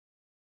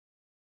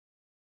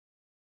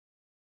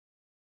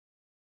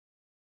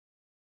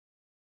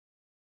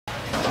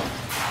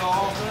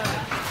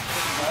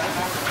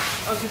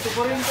situ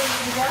Korinto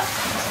juga.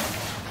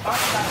 Pas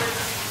sampai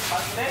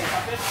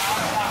sampai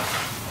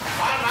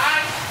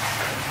man.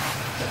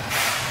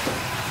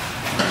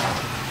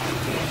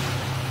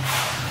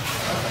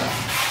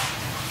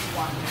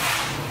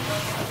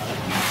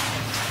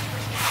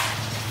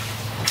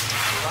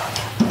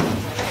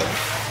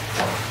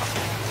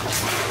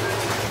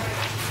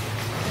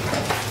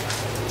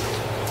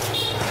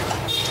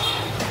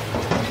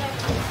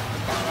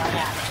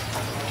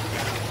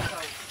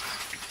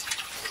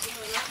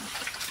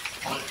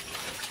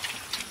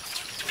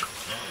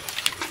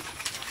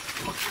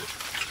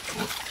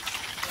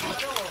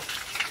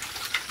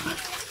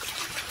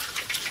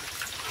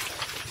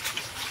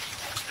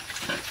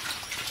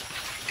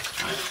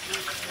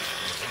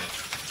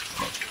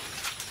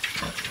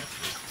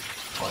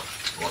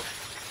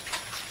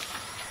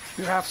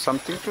 You have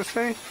something to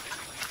say?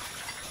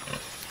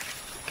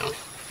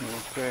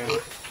 Okay.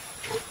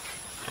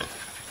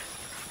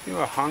 You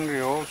are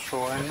hungry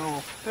also, I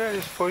know. There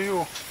is for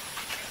you.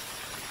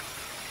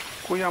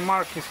 Kuya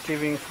Mark is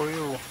giving for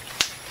you.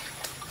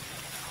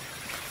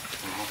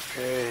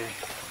 Okay.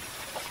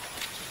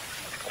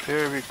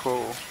 There we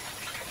go.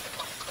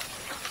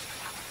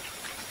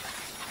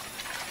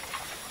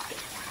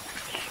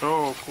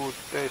 So good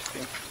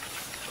tasting.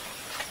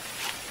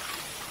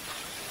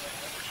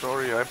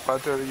 Sorry, I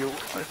bother you.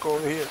 I go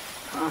here.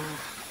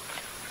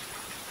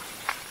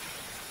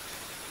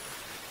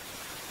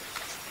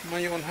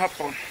 Majon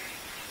hapon.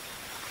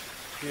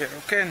 Here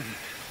again.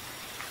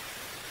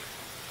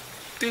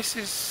 This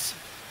is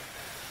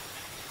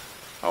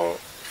our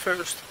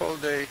first whole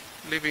day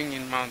living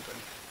in mountain.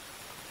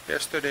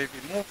 Yesterday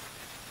we moved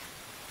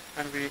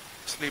and we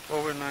sleep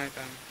overnight,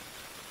 and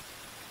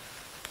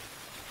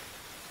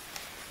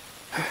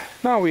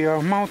now we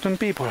are mountain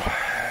people.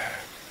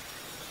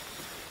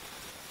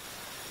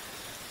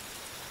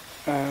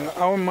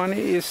 Our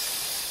money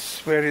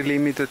is very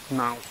limited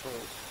now, so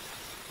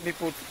we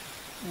put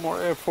more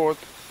effort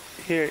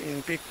here in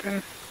Big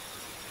Pen.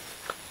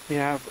 We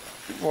have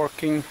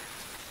working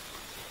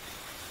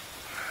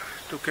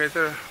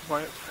together,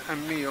 wife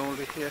and me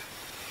only here.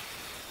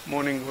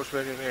 Morning was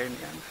very rainy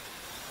and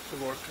the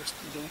workers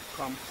didn't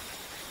come.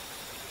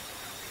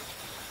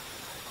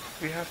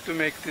 We have to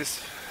make this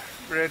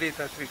ready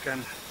that we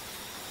can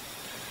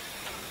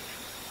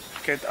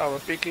get our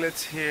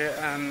piglets here,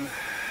 and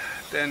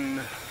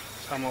then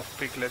some of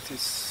piglets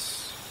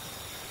is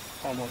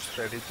almost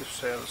ready to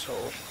sell, so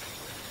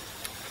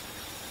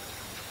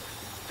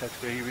that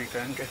way we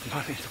can get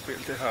money to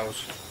build the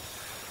house.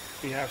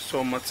 We have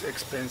so much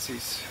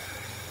expenses.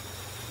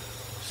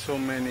 So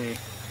many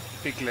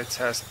piglets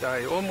has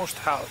died, almost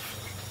half.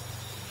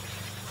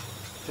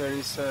 There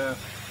is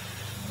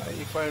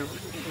if I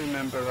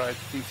remember right,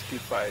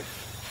 55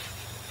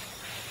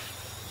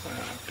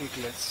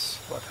 piglets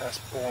what has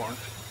born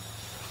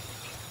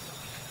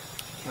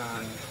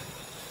and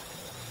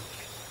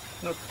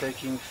not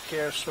taking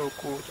care so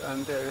good,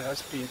 and there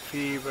has been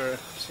fever,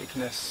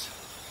 sickness,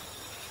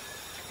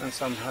 and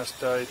some has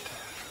died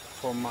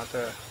from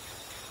mother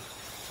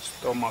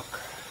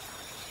stomach.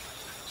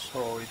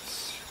 So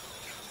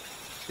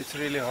it's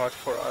really hard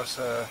for us,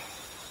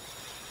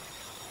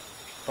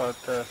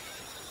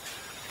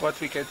 but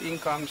we get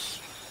incomes,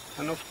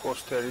 and of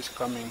course there is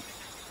coming.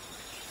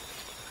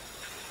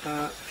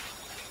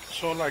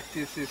 So like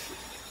this is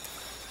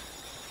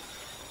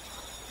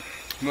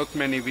not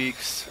many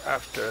weeks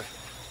after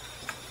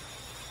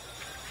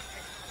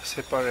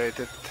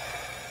separated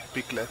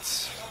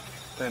piglets,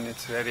 then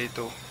it's ready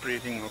to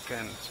breeding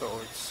again. So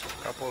it's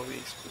a couple of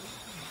weeks,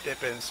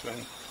 depends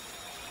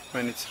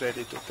when it's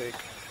ready to take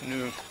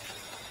new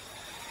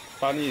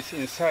bunnies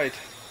inside.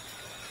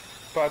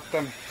 But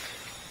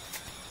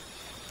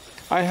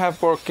I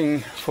have working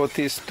for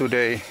this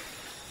today.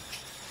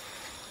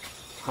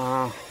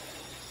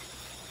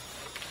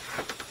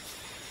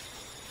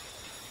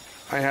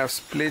 I have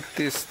split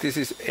this. This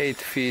is 8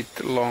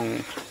 feet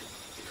long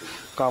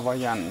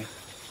Kavayan.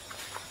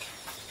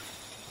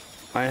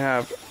 I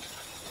have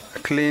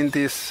cleaned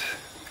this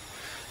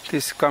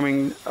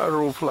coming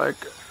roof, like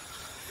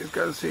you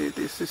can see.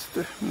 This is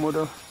the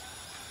model,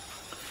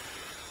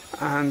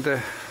 and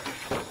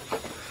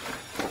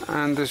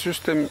the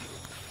system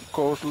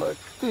goes like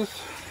this.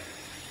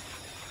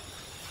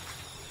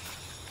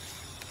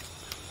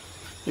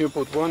 You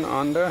put one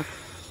under,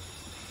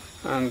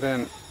 and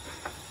then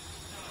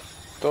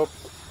top,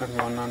 and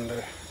one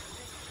under,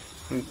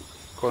 and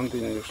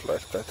continues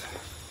like that.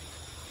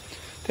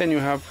 Then you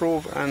have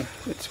roof, and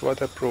it's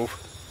waterproof.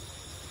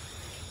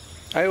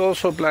 I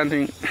also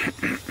planting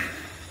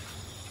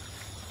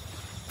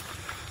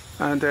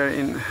and there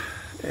in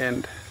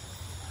end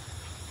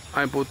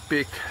I put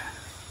big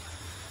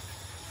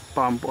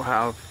bamboo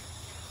half,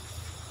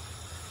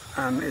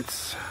 and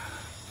it's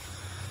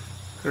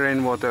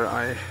rainwater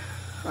I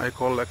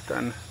collect,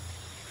 and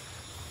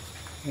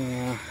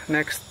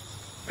next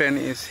pen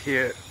is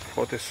here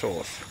for the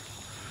sauce.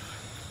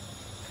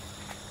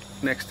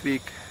 Next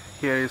week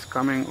here is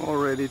coming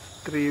already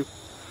 3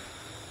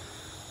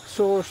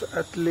 sauce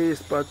at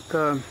least, but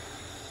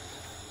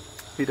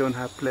we don't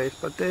have place,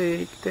 but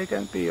they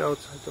can be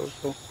outside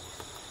also.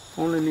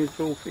 Only need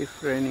roof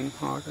if raining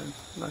hard and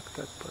like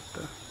that. But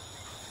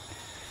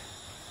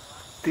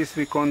this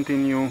we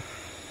continue.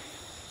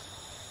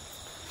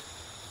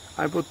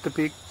 I put the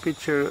big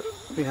picture.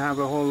 We have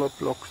a hollow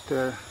blocks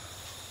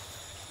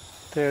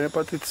there,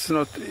 but it's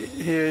not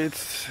here.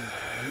 It's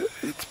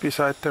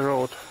beside the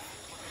road.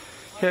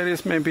 Here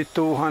is maybe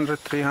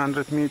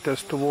 200-300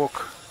 meters to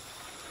walk,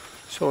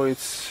 so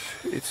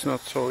it's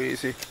not so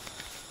easy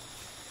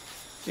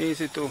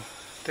to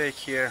take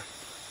here.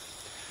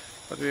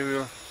 But we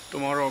will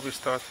tomorrow. We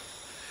start.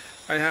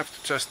 I have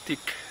to just dig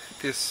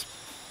this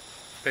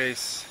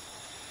basement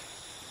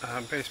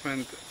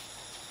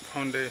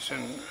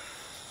foundation,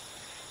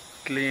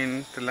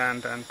 clean the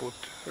land and put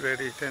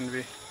ready. Then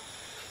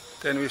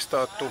we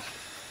start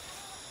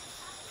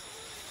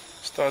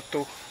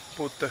to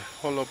put the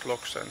hollow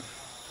blocks, and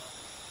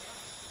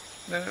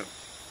the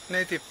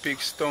native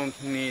pigs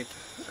don't need,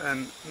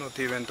 and not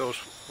even those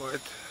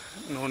white,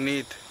 no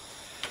need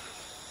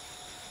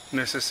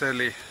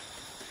necessarily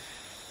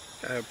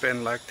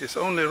pen like this.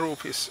 Only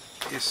roof is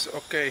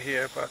okay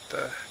here, but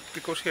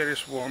because here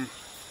is warm.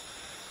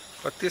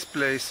 But this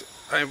place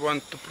I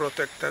want to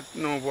protect that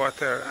no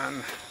water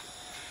and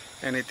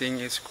anything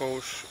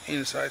goes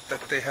inside,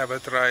 that they have a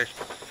dry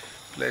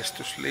place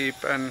to sleep,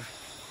 and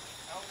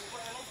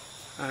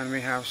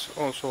we have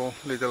also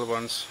little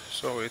ones,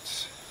 so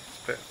it's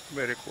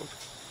very good.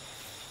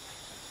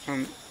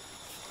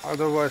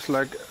 Otherwise,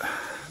 like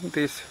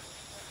this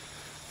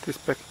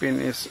back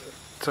bin is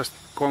just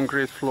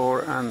concrete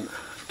floor and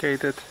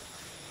gated.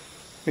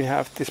 We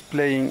have this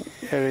playing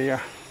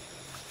area.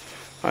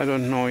 I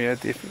don't know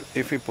yet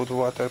if we put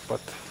water,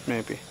 but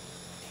maybe.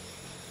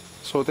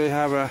 So they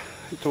have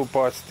two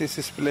parts. This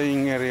is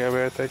playing area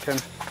where they can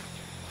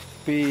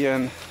be,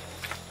 and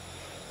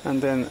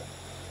then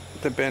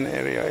the pen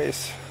area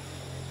is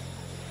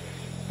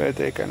where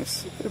they can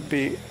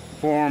be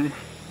warm.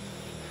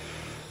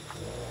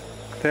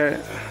 There,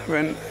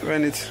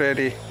 when it's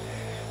ready,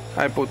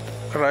 I put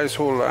rice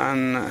hull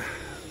and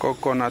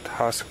coconut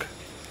husk.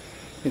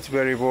 It's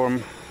very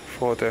warm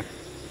for the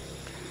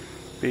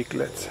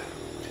piglets.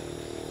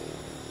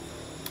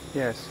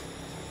 Yes.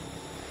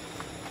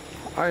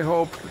 I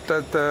hope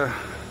that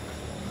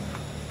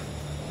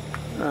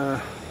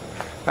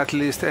at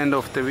least end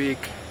of the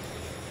week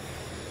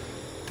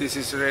this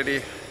is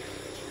ready.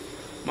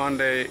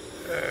 Monday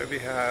we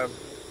have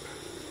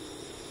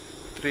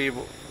 2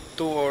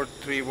 or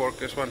 3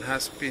 workers. One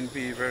has been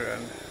beaver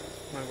and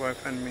my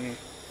wife and me.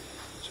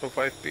 So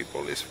 5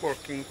 people is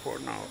working for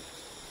now.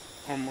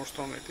 Almost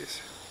only this.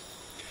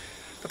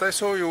 But I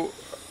saw you,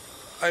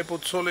 I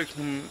put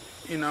Solignum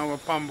in our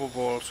bamboo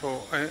wall,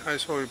 so I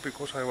saw you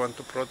because I want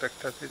to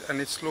protect that,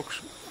 and it looks,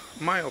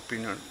 my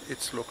opinion,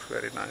 it looks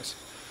very nice.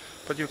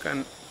 But you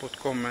can put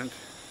comment,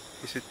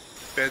 is it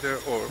better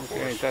or worse?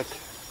 Okay, that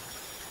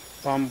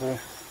bamboo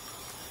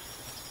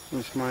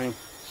is my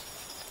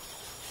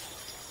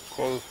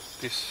goal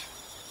this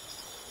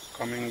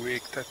coming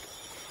week, that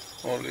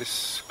all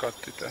is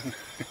cut it and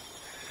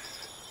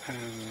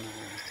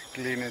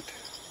clean it.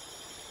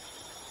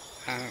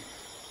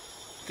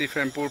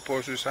 Different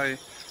purposes.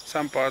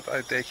 Some part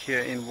I take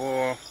here in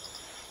wall,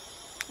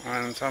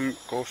 and some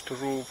goes to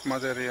roof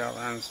material,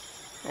 and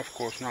of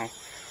course now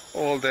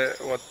all the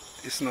what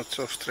is not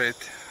so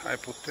straight I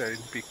put there in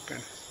big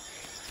pen.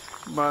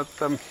 But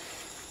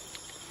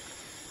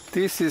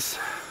this is,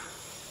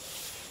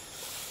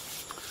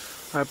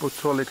 I put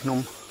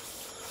Solignum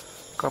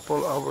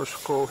couple hours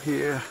ago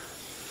here,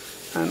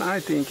 and I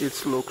think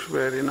it looks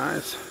very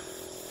nice,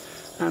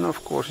 and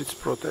of course it's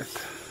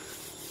protected.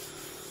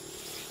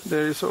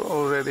 There is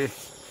already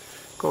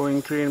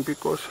going green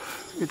because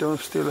we don't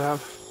still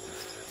have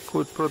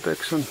good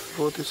protection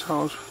for this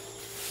house.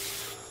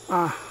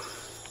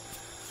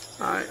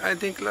 I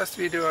think last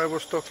video I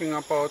was talking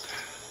about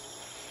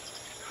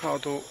how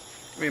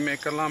we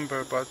make a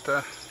lumber,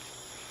 but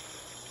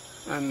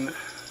and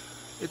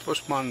it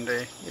was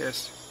Monday,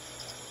 yes,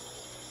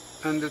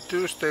 and the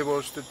Tuesday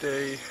was the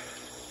day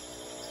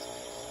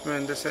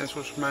when the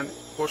census man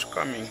was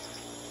coming.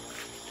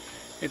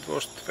 It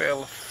was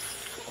 12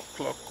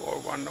 o'clock or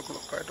 1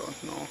 o'clock, I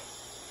don't know.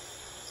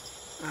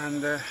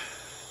 And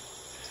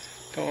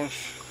those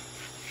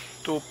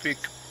 2 big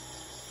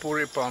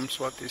puri palms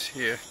what is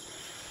here.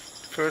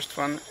 First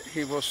one,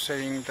 he was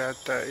saying that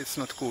it's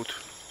not good.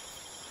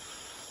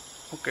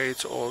 Okay,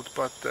 it's old,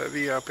 but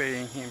we are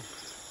paying him.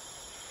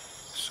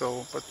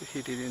 So, but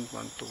he didn't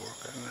want to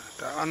work. And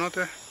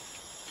another,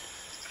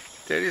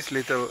 there is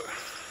little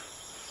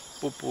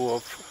poo-poo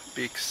of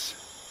pigs,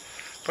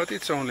 but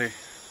it's only,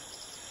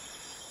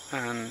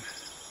 and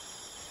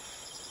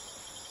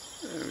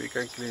we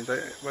can clean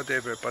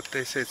whatever, but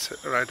they said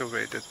right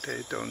away that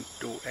they don't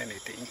do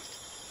anything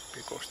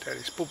because there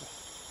is poo-poo.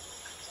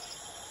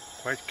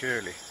 Quite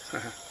curly.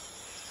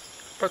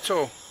 But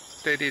so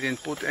they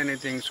didn't put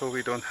anything, so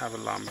we don't have a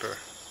lumber.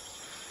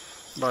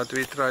 But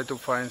we try to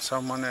find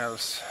someone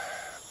else.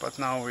 But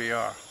now we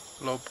are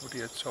low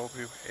budget, so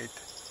we wait.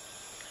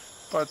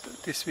 But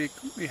this week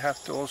we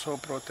have to also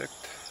protect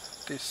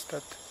this,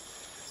 that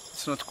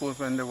it's not good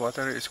when the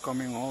water is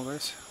coming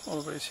always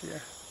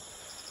here.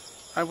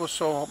 I was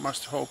so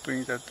much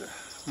hoping that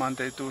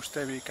Monday,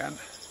 Tuesday we can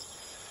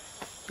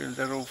build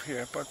a roof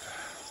here, but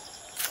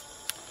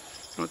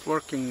not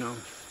working now.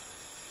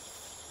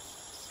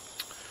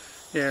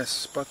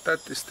 Yes, but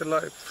that is the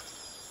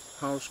life.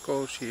 House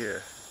goes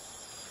here.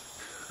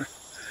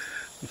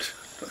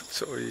 Not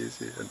so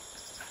easy,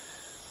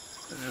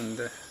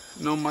 and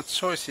no much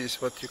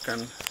choices what you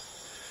can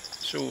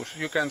choose.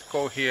 You can't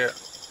go here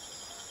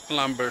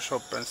lumber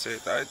shop and say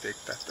I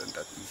take that and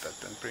that and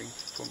that and bring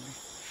for me.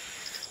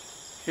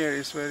 Here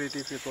is very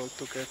difficult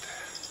to get,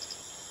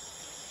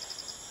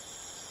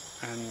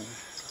 and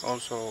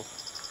also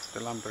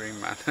the lumbering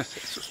man.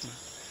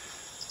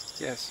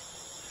 Yes,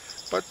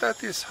 but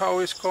that is how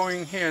it's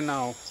going here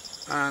now,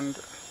 and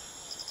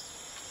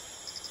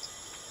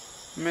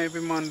maybe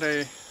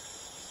Monday,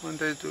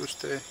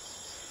 Tuesday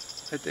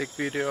I take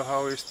video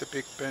how is the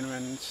Big Ben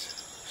when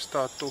it's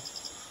start to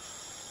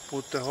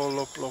put the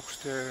hollow blocks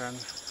there and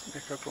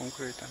make a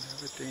concrete and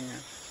everything,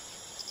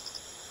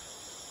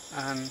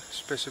 and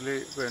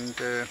especially when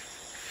the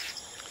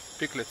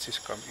piglets is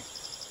coming.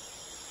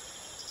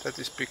 That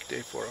is big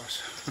day for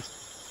us.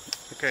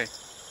 Okay,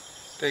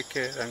 take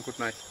care and good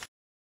night.